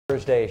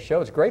Thursday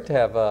show. It's great to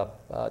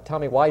have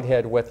Tommy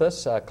Whitehead with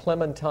us.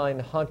 Clementine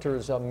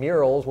Hunter's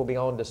murals will be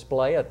on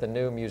display at the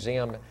new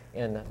museum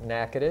in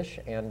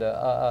Natchitoches, and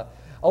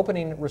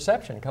opening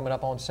reception coming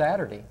up on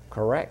Saturday.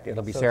 Correct.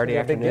 It'll be So Saturday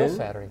it's gonna be a big deal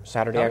afternoon. Saturday.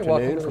 Saturday Tommy, welcome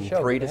afternoon to the from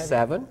show. 3 Good to have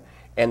 7,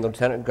 and the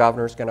Lieutenant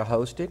Governor is going to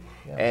host it,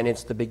 Yeah. and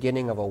it's the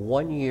beginning of a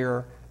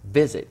one-year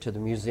visit to the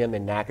museum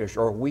in Natchitoches,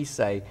 or we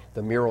say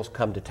the murals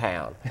come to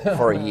town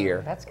for a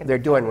year. They're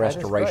doing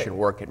restoration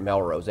work at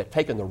Melrose. They've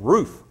taken the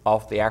roof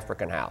off the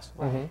African house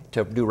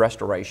to do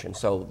restoration,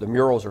 so the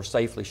murals are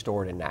safely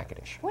stored in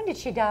Natchitoches. When did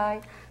she die?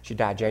 She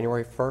died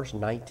January 1st,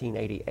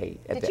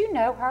 1988. Did you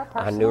know her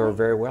personally? I knew her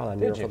very well. I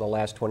knew her Did for you? the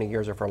last 20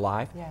 years of her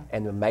life, Yeah.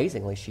 and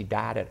amazingly, she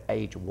died at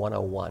age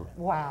 101.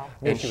 Wow.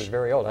 And she was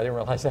very old. I didn't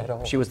realize that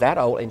old. She was that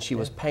old, and she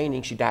was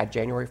painting. She died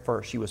January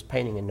 1st. She was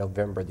painting in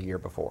November the year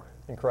before.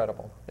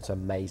 Incredible. It's an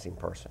amazing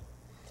person.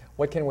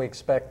 What can we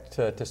expect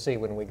to see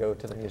when we go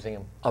to the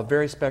museum? A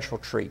very special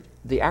treat.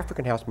 The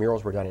African House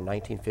murals were done in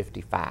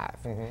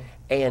 1955,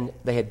 and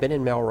they had been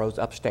in Melrose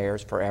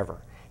upstairs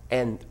forever.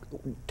 And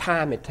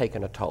time had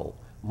taken a toll,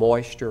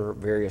 moisture,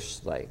 various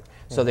things.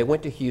 So they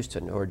went to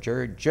Houston, or a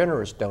very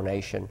generous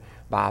donation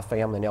by a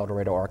family in El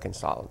Dorado,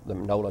 Arkansas, the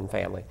Nolan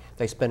family.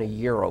 They spent a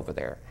year over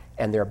there,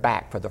 and they're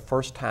back for the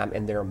first time,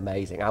 and they're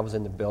amazing. I was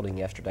in the building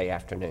yesterday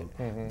afternoon.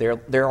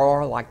 They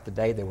are like the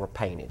day they were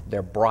painted.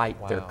 They're bright,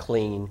 they're Wow.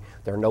 clean,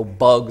 there are no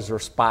bugs or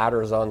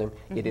spiders on them.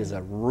 It is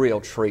a real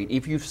treat.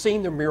 If you've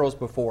seen the murals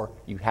before,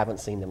 you haven't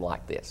seen them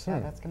like this. Oh,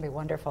 that's going to be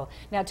wonderful.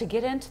 Now, to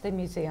get into the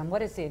museum,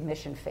 what is the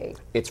admission fee?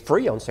 It's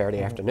free on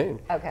Saturday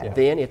afternoon. Okay. Yeah.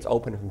 Then it's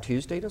open from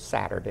Tuesday to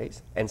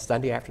Saturdays, and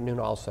Sunday afternoon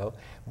also.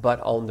 But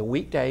on the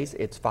weekdays,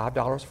 it's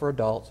 $5 for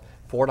adults,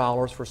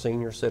 $4 for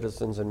senior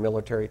citizens and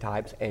military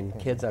types, and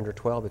kids under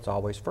 12, it's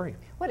always free.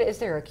 What is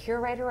there a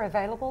curator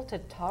available to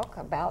talk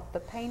about the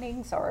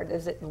paintings, or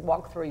does it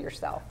walk through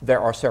yourself?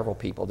 There are several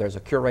people. There's a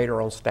curator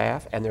on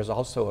staff, and there's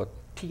also a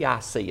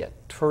TIC, a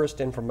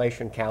Tourist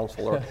Information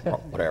Counselor, or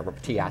whatever,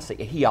 TIC.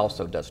 He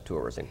also does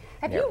tours.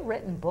 Have you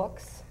written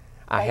books?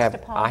 I based have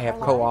upon her life?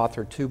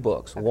 co-authored 2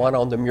 books, one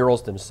on the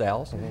murals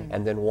themselves,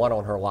 and then one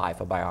on her life,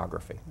 a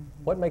biography.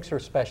 What makes her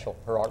special,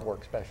 her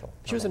artwork special?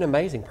 She was an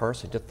amazing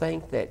person. To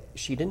think that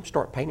she didn't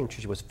start painting until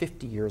she was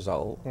 50 years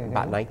old,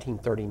 about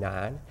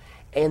 1939,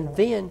 and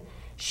then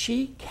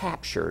she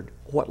captured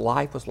what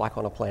life was like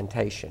on a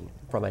plantation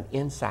from an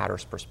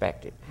insider's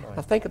perspective.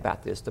 Now think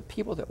about this, the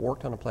people that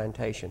worked on a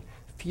plantation,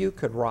 few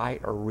could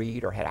write or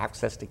read or had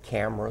access to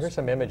cameras. Here's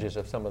some images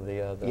of some of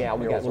the Yeah, we're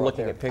murals right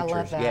looking there. at pictures,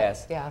 love that,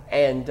 yes. yeah.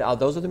 And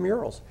those are the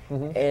murals.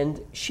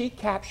 And she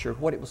captured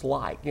what it was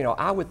like. You know,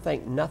 I would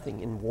think nothing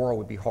in the world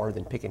would be harder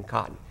than picking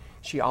cotton.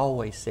 She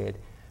always said,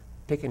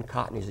 picking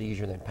cotton is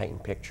easier than painting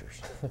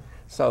pictures.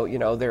 So, you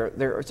know,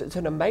 it's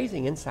an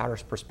amazing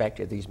insider's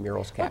perspective these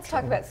murals capture. Let's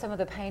talk about some of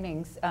the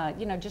paintings,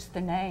 you know, just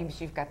the names.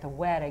 You've got the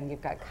wedding,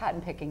 you've got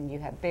cotton picking, you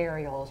have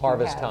burials. you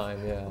Harvest have-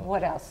 time, yeah.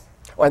 What else?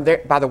 Oh, and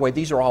by the way,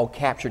 these are all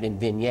captured in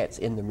vignettes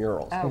in the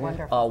murals. Oh,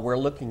 wonderful. We're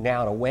looking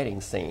now at a wedding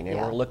scene, and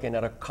Yeah. we're looking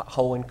at a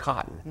hoeing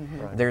cotton.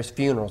 There's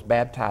funerals,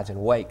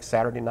 baptizing, wakes,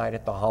 Saturday night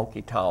at the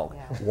honky tonk,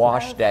 Yeah.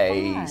 wash Oh,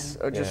 days.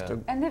 fun. Just Yeah.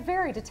 And they're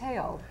very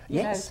detailed.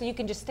 You know, Yes. so you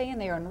can just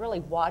stand there and really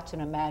watch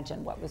and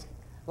imagine what was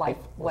life,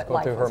 What's what going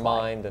life through her was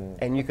like. mind and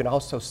And you can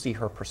also see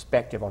her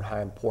perspective on how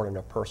important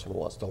a person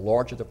was. The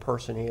larger the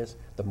person is,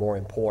 the more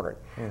important.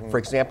 For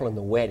example, in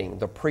the wedding,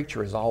 the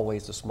preacher is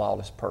always the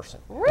smallest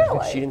person. Really?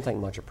 She didn't think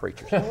much of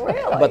preachers. Really?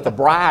 But the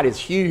bride is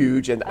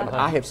huge, and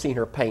I have seen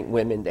her paint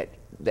women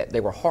that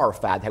they were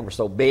horrified they were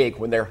so big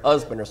when their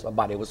husband or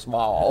somebody was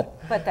small.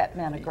 But that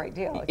meant a great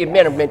deal. It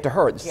yes. meant to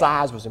her. The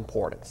size was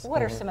important.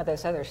 What are some of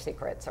those other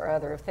secrets or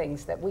other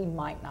things that we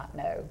might not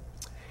know?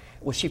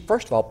 Well, she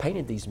first of all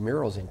painted these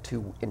murals in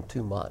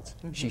two months.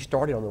 She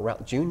started on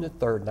June the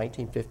 3rd,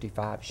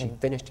 1955. She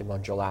finished them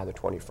on July the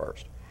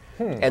 21st.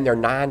 And they're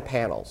 9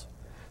 panels.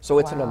 So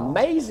it's an Wow.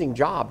 amazing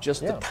job,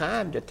 just the Yeah.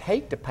 time to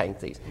take to paint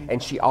these.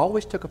 And she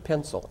always took a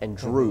pencil and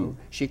drew.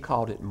 She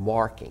called it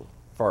marking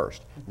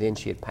first, then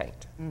she'd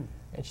paint.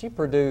 And she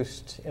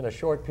produced, in a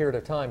short period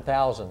of time,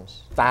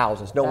 thousands.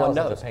 Thousands, no one Thousands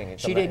of knows.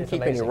 paintings. She It's didn't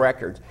keep any amazing.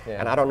 records.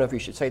 Yeah. And I don't know if you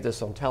should say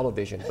this on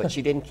television, but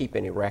she didn't keep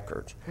any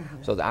records.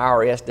 So the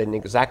IRS didn't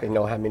exactly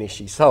know how many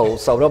she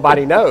sold, so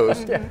nobody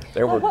knows. There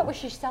Well, were what was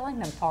she selling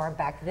them for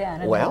back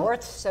then? And Well, they're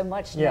worth so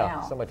much Yeah,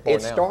 now. so much more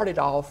It now. started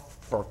off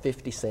for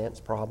 50 cents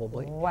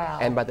probably. Wow.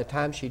 And by the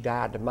time she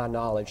died, to my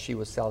knowledge, she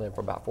was selling them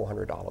for about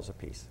 $400 a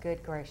piece.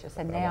 Good gracious.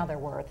 And now they're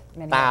worth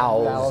many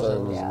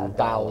Thousands Yeah. and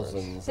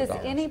thousands Does of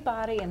dollars.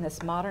 anybody in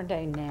this modern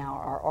day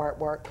now, our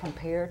artwork,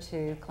 compare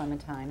to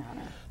Clementine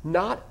Hunter?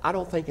 Not, I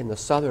don't think in the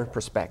Southern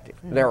perspective.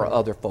 There are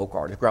other folk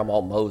artists.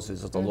 Grandma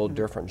Moses is a little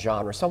different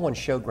genre. Someone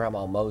showed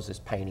Grandma Moses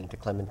painting to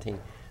Clementine.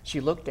 She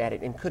looked at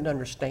it and couldn't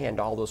understand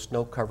all those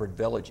snow-covered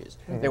villages.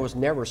 There was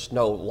never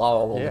snow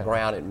long on the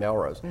ground at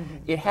Melrose.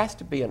 It has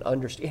to be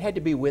it had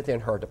to be within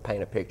her to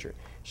paint a picture.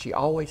 She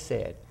always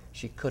said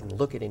she couldn't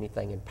look at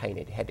anything and paint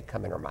it. It had to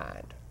come in her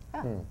mind.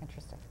 Oh,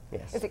 interesting.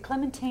 Yes. Is it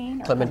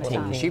Clementine or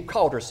Clementine. She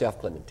called herself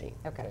Clementine.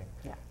 Okay.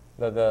 Yeah.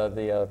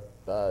 The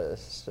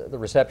the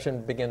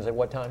reception begins at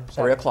what time?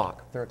 3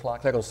 o'clock. 3 o'clock.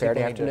 It's like on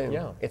Saturday People need to- afternoon.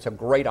 yeah. It's a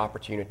great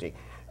opportunity.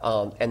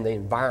 And the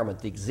environment,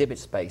 the exhibit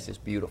space is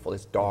beautiful.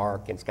 It's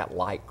dark and it's got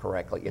light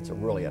correctly. It's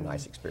really a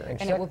nice experience.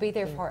 And it will be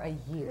there for a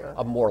year.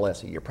 More or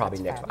less a year, probably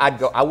That's next.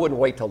 fabulous. I wouldn't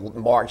wait till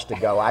March to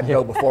go. I'd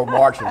go before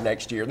March of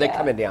next year. They're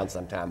coming down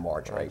sometime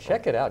March or April.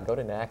 Check it out. Go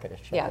to Natchitoches.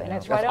 Check Yeah, it and out.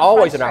 it's right There's on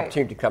always Front an Street.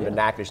 opportunity to come to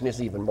Natchitoches, and this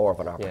is even more of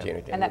an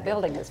opportunity. And that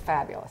building is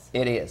fabulous.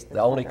 It is the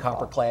only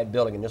copper-clad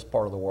building in this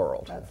part of the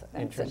world.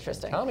 That's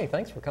interesting. Tommy,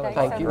 thanks for coming.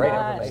 Thanks by. so Great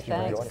much. information.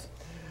 Thanks. Enjoyed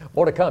it.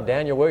 More to come.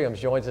 Daniel Williams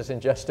joins us in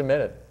just a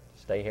minute.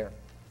 Stay here.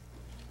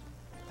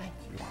 Thank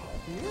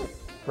you.